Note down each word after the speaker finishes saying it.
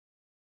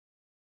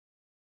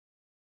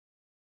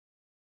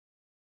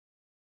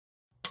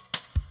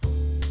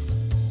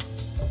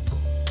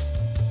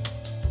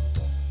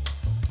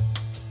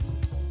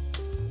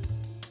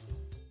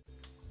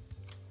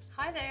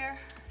Hi there.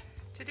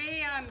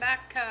 Today I'm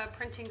back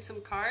printing some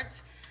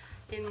cards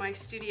in my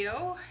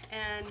studio,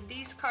 and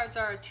these cards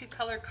are a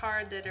two-color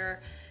card that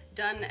are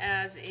done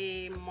as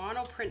a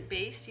monoprint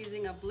base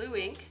using a blue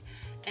ink.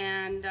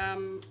 And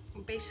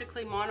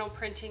basically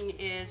monoprinting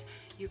is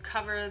you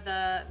cover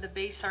the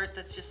base art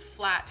that's just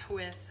flat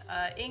with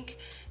ink,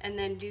 and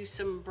then do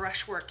some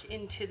brushwork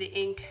into the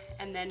ink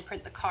and then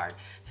print the card.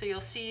 So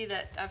you'll see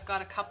that I've got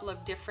a couple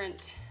of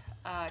different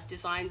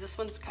designs. This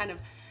one's kind of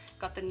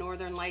got the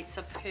northern lights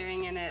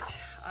appearing in it.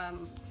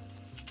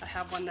 I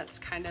have one that's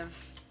kind of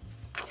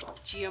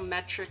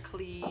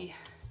geometrically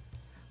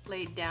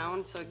laid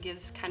down, so it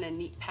gives kind of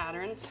neat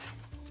patterns.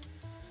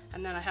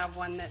 And then I have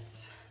one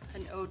that's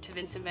an ode to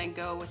Vincent van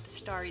Gogh with the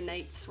starry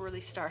night,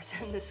 swirly stars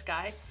in the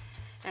sky.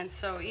 And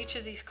so each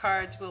of these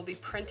cards will be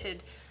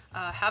printed,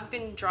 have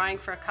been drying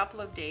for a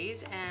couple of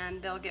days,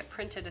 and they'll get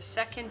printed a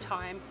second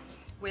time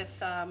with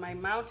my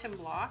mountain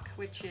block,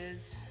 which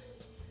is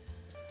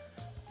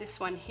this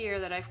one here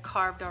that I've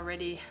carved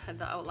already,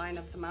 the outline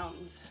of the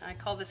mountains. I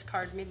call this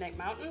card Midnight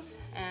Mountains,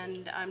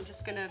 and I'm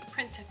just gonna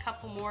print a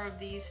couple more of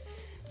these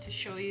to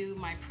show you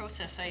my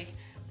process. I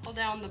pull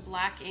down the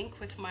black ink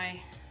with my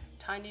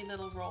tiny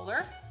little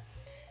roller,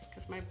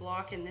 because my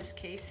block in this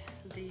case,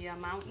 the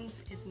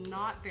mountains, is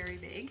not very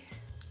big.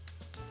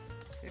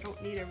 So I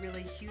don't need a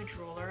really huge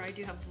roller. I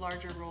do have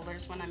larger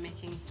rollers when I'm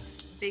making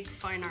big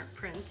fine art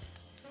prints.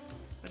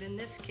 But in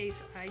this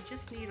case, I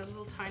just need a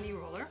little tiny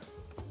roller.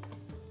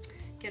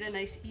 Get a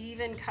nice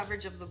even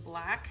coverage of the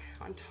black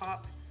on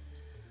top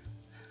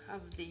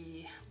of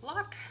the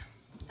block,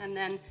 and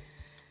then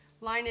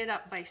line it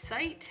up by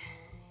sight.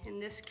 In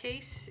this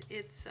case,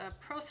 it's a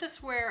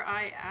process where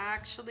I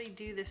actually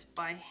do this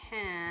by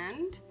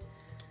hand.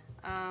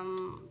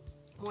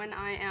 When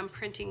I am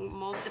printing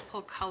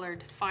multiple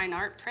colored fine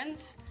art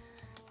prints,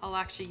 I'll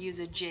actually use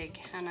a jig,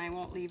 and I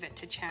won't leave it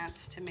to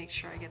chance to make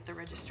sure I get the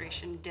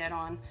registration dead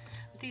on.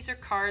 But these are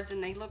cards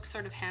and they look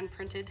sort of hand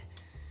printed,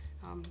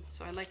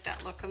 so I like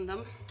that look of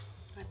them.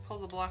 I pull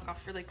the block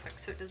off really quick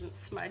so it doesn't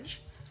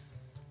smudge,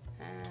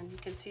 and you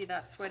can see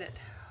that's what it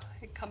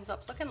comes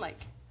up looking like.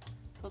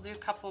 We'll do a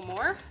couple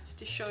more just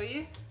to show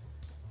you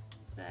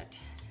that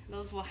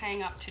those will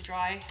hang up to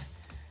dry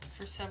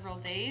for several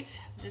days.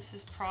 This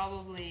is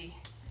probably,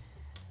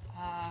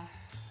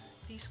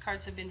 these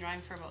cards have been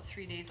drying for about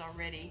 3 days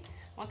already.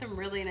 I want them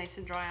really nice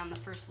and dry on the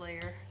first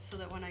layer so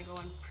that when I go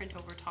and print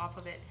over top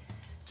of it,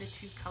 the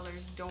two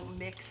colors don't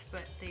mix,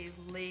 but they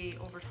lay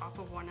over top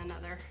of one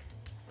another.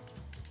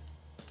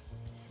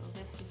 So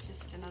this is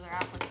just another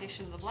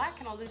application of the black,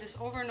 and I'll do this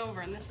over and over,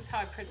 and this is how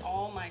I print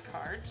all my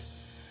cards.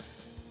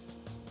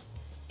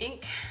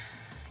 Ink,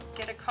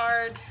 get a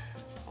card,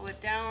 pull it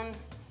down,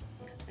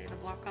 lay the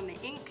block on the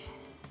ink,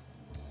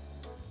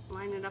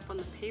 line it up on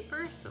the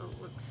paper so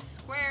it looks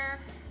square,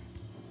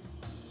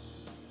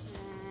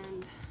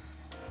 and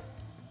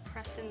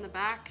press in the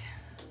back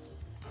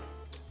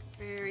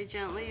very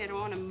gently. I don't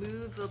want to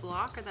move the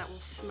block or that will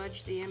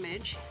smudge the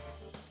image.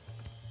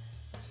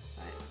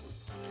 But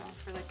I'll go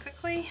for that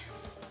quickly.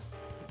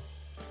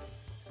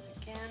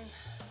 Again,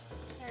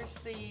 there's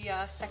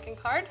the second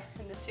card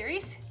in the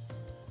series.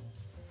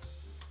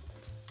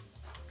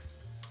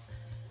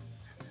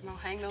 And I'll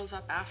hang those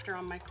up after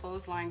on my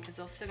clothesline because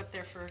they'll sit up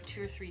there for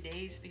 2 or 3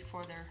 days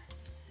before they're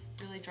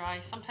really dry.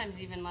 Sometimes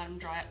even let them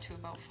dry up to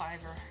about 5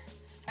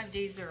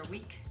 days or a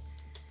week,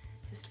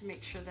 just to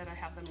make sure that I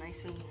have them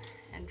nice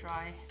and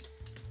dry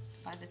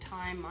by the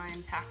time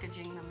I'm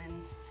packaging them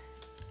in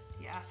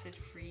the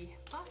acid-free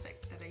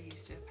plastic that I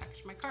use to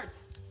package my cards.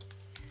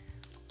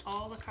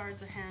 All the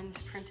cards are hand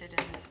printed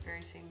in this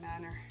very same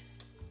manner.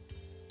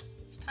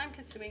 It's time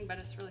consuming, but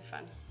it's really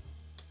fun.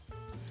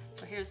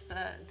 So here's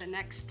the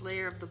next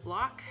layer of the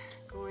block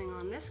going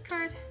on this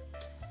card.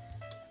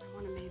 I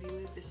want to maybe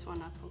move this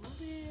one up a little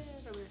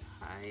bit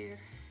higher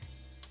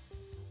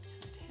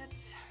so it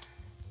hits.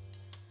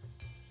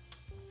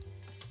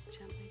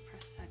 Gently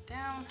press that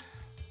down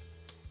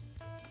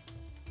and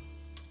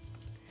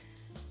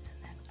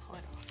then pull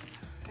it off.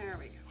 There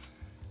we go.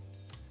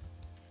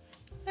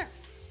 There.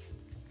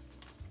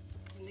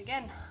 And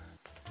again,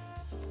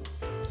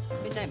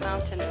 Midnight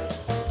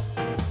Mountains.